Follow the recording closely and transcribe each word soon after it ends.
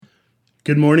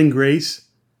Good morning, Grace.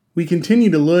 We continue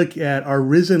to look at our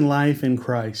risen life in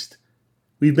Christ.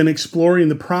 We've been exploring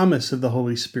the promise of the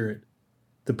Holy Spirit,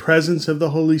 the presence of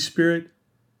the Holy Spirit,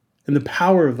 and the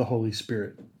power of the Holy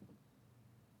Spirit.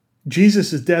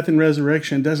 Jesus' death and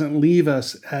resurrection doesn't leave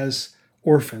us as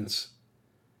orphans.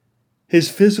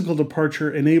 His physical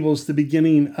departure enables the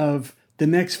beginning of the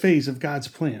next phase of God's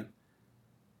plan.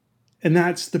 And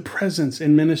that's the presence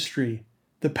and ministry,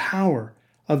 the power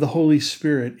of the Holy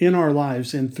Spirit in our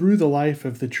lives and through the life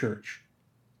of the church.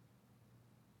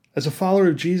 As a follower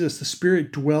of Jesus, the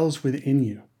Spirit dwells within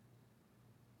you.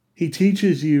 He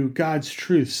teaches you God's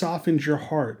truth, softens your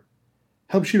heart,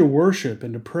 helps you to worship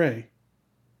and to pray.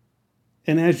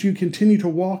 And as you continue to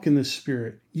walk in the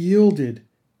Spirit, yielded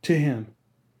to Him,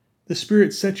 the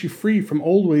Spirit sets you free from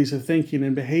old ways of thinking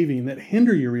and behaving that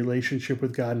hinder your relationship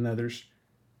with God and others,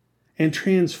 and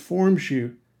transforms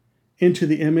you into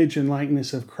the image and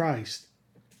likeness of Christ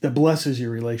that blesses your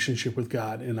relationship with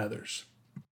God and others.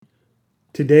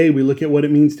 Today, we look at what it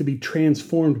means to be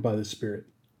transformed by the Spirit.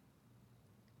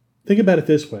 Think about it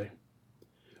this way.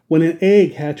 When an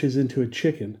egg hatches into a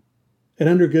chicken, it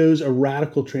undergoes a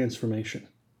radical transformation.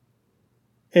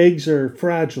 Eggs are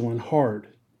fragile and hard,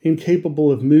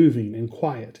 incapable of moving and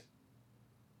quiet.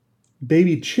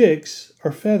 Baby chicks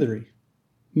are feathery,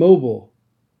 mobile,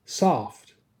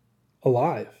 soft,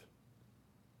 alive.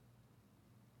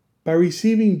 By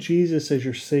receiving Jesus as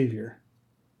your Savior,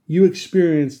 you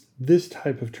experienced this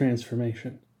type of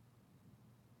transformation.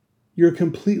 You're a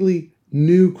completely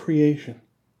new creation.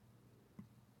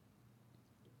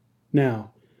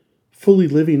 Now, fully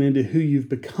living into who you've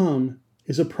become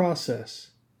is a process.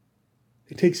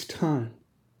 It takes time.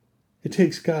 It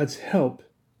takes God's help.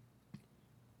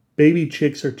 Baby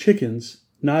chicks are chickens,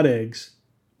 not eggs,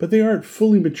 but they aren't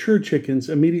fully mature chickens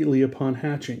immediately upon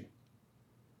hatching.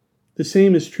 The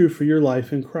same is true for your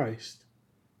life in Christ.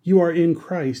 You are in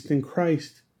Christ, and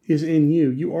Christ is in you.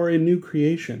 You are a new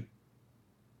creation.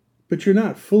 But you're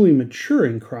not fully mature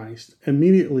in Christ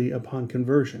immediately upon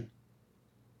conversion.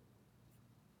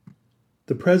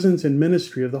 The presence and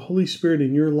ministry of the Holy Spirit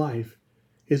in your life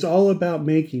is all about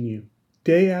making you,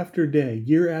 day after day,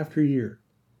 year after year,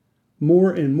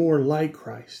 more and more like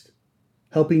Christ,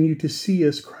 helping you to see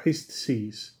as Christ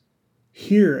sees,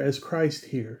 hear as Christ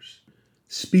hears,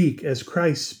 speak as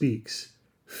Christ speaks,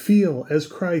 feel as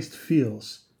Christ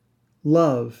feels,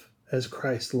 love as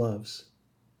Christ loves.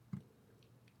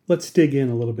 Let's dig in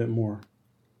a little bit more.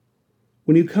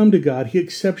 When you come to God, He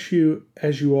accepts you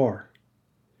as you are,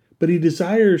 but He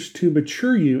desires to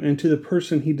mature you into the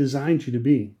person He designed you to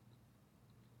be.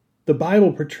 The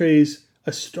Bible portrays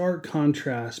a stark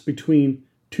contrast between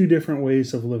two different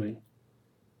ways of living.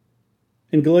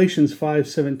 In Galatians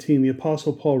 5:17, the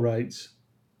Apostle Paul writes,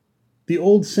 "The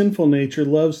old sinful nature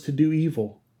loves to do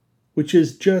evil, which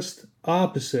is just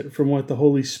opposite from what the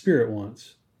Holy Spirit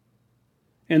wants.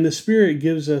 And the Spirit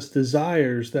gives us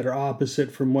desires that are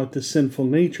opposite from what the sinful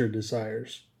nature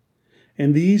desires.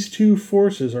 And these two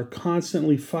forces are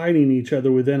constantly fighting each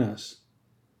other within us.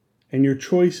 And your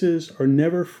choices are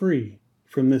never free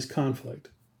from this conflict."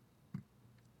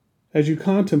 As you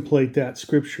contemplate that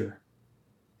scripture,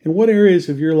 in what areas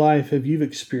of your life have you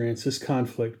experienced this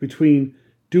conflict between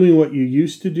doing what you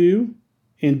used to do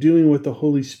and doing what the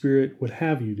Holy Spirit would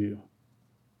have you do?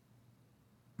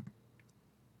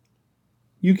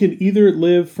 You can either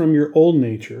live from your old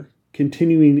nature,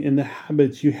 continuing in the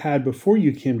habits you had before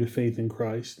you came to faith in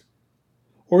Christ,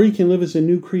 or you can live as a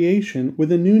new creation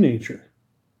with a new nature.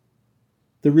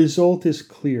 The result is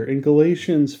clear. In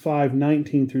Galatians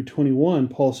 5:19 through 21,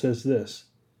 Paul says this,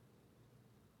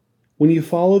 "When you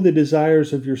follow the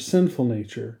desires of your sinful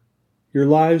nature, your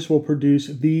lives will produce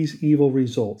these evil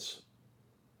results: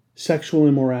 sexual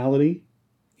immorality,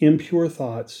 impure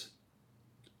thoughts,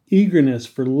 eagerness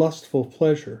for lustful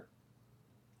pleasure,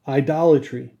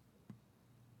 idolatry,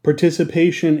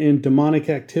 participation in demonic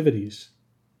activities,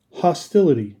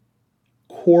 hostility,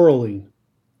 quarreling,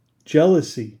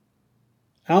 jealousy,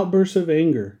 outbursts of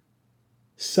anger,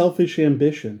 selfish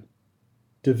ambition,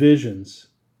 divisions,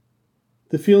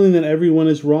 the feeling that everyone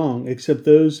is wrong except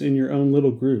those in your own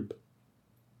little group,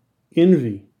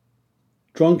 envy,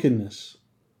 drunkenness,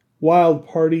 wild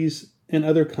parties, and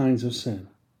other kinds of sin."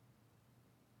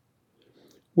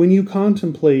 When you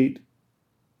contemplate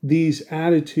these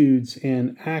attitudes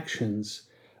and actions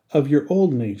of your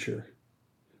old nature,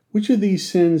 which of these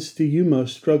sins do you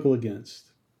most struggle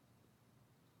against?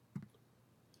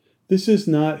 This is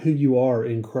not who you are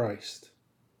in Christ.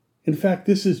 In fact,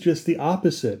 this is just the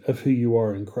opposite of who you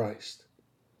are in Christ.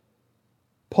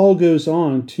 Paul goes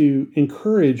on to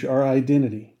encourage our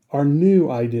identity, our new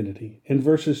identity, in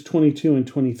verses 22 and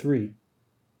 23.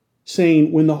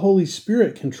 saying when the Holy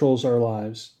Spirit controls our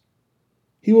lives,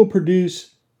 He will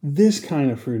produce this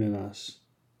kind of fruit in us: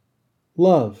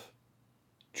 love,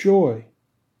 joy,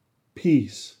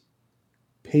 peace,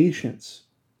 patience,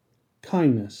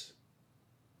 kindness,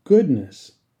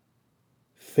 goodness,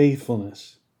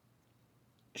 faithfulness,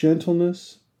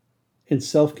 gentleness, and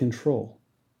self-control.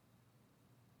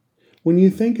 When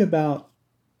you think about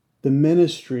the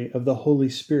ministry of the Holy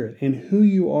Spirit and who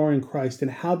you are in Christ and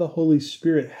how the Holy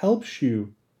Spirit helps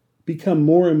you become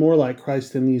more and more like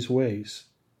Christ in these ways,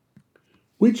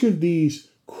 which of these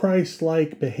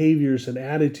Christ-like behaviors and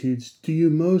attitudes do you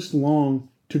most long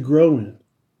to grow in?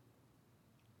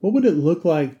 What would it look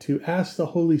like to ask the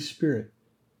Holy Spirit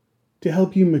to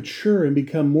help you mature and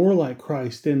become more like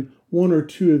Christ in one or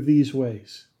two of these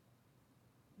ways?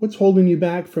 What's holding you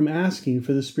back from asking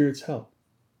for the Spirit's help?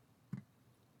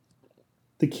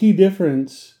 The key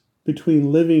difference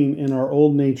between living in our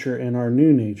old nature and our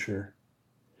new nature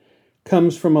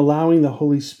comes from allowing the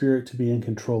Holy Spirit to be in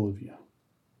control of you.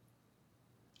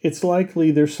 It's likely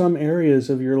there's some areas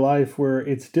of your life where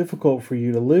it's difficult for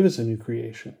you to live as a new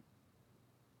creation.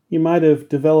 You might have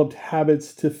developed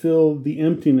habits to fill the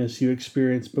emptiness you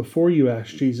experienced before you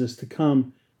asked Jesus to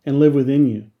come and live within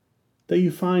you that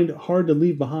you find hard to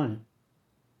leave behind.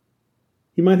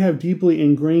 You might have deeply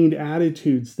ingrained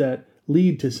attitudes that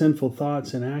lead to sinful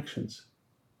thoughts and actions.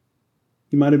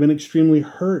 You might have been extremely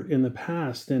hurt in the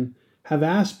past and have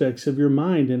aspects of your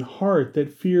mind and heart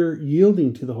that fear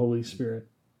yielding to the Holy Spirit.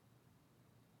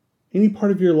 Any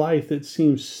part of your life that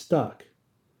seems stuck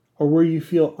or where you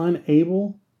feel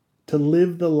unable to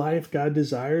live the life God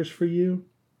desires for you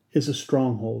is a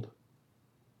stronghold.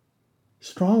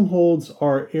 Strongholds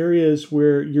are areas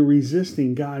where you're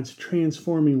resisting God's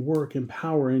transforming work and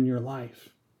power in your life.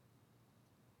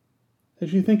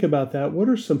 As you think about that, what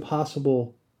are some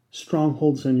possible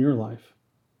strongholds in your life?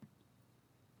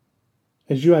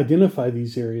 As you identify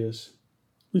these areas,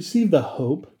 receive the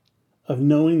hope of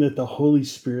knowing that the Holy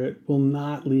Spirit will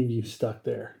not leave you stuck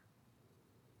there.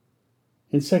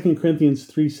 In 2 Corinthians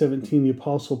 3:17, the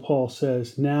Apostle Paul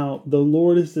says, "Now the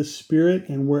Lord is the Spirit,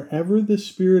 and wherever the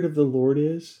Spirit of the Lord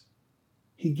is,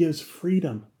 He gives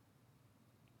freedom."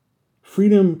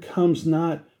 Freedom comes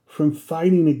not from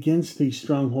fighting against these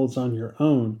strongholds on your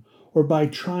own or by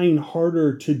trying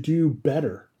harder to do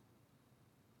better.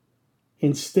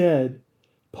 Instead,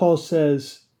 Paul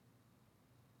says,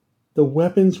 the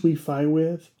weapons we fight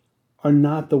with are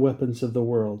not the weapons of the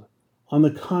world. On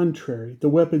the contrary, the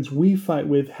weapons we fight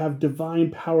with have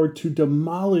divine power to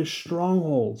demolish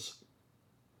strongholds.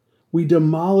 We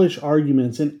demolish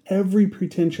arguments and every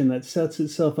pretension that sets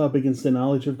itself up against the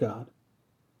knowledge of God.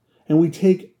 And we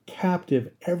take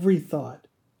captive every thought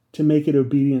to make it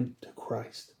obedient to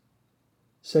Christ.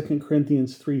 2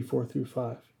 Corinthians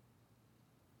 3:4-5.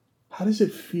 How does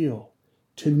it feel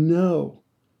to know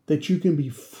that you can be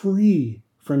free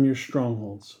from your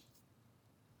strongholds?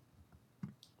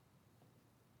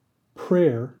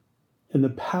 Prayer and the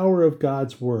power of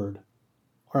God's Word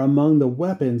are among the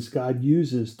weapons God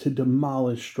uses to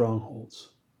demolish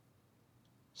strongholds.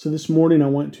 So this morning I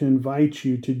want to invite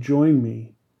you to join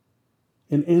me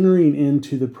in entering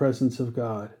into the presence of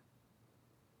God.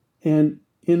 And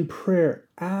in prayer,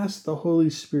 ask the Holy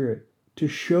Spirit to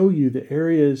show you the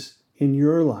areas in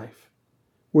your life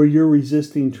where you're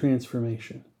resisting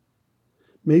transformation.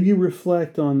 Maybe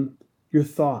reflect on your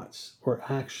thoughts or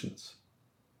actions.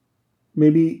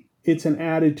 Maybe it's an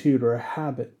attitude or a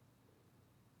habit.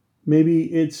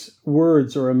 Maybe it's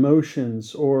words or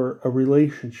emotions or a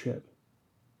relationship.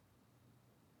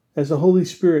 As the Holy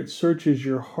Spirit searches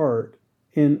your heart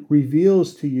and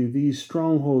reveals to you these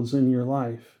strongholds in your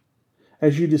life,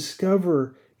 as you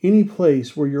discover any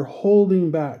place where you're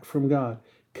holding back from God,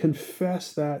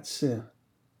 confess that sin.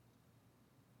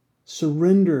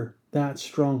 Surrender that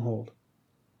stronghold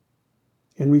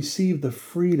and receive the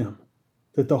freedom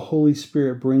that the Holy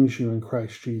Spirit brings you in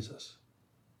Christ Jesus.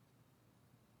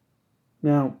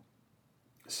 Now,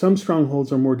 some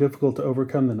strongholds are more difficult to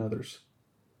overcome than others,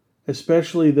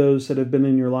 especially those that have been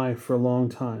in your life for a long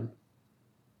time.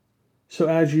 So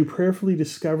as you prayerfully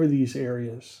discover these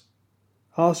areas,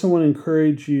 I also want to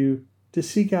encourage you to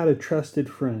seek out a trusted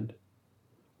friend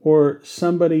or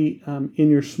somebody in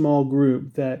your small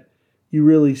group that you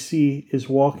really see is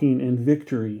walking in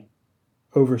victory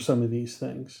over some of these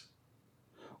things.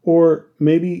 Or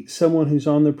maybe someone who's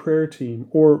on the prayer team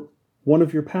or one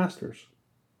of your pastors.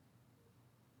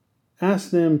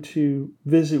 Ask them to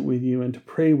visit with you and to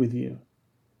pray with you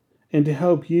and to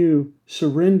help you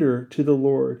surrender to the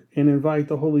Lord and invite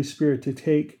the Holy Spirit to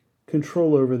take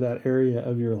control over that area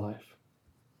of your life.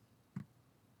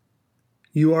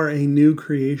 You are a new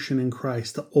creation in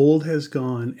Christ. The old has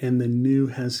gone and the new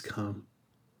has come.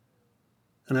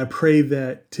 And I pray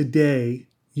that today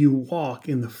you walk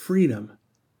in the freedom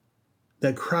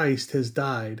that Christ has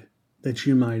died that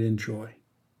you might enjoy.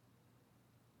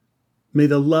 May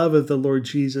the love of the Lord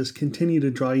Jesus continue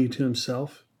to draw you to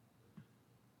himself.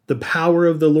 The power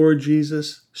of the Lord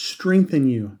Jesus strengthen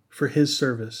you for his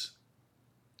service.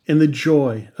 And the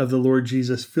joy of the Lord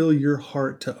Jesus fill your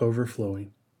heart to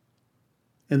overflowing.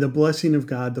 And the blessing of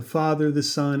God, the Father, the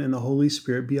Son, and the Holy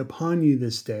Spirit be upon you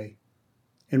this day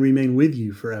and remain with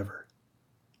you forever.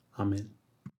 Amen.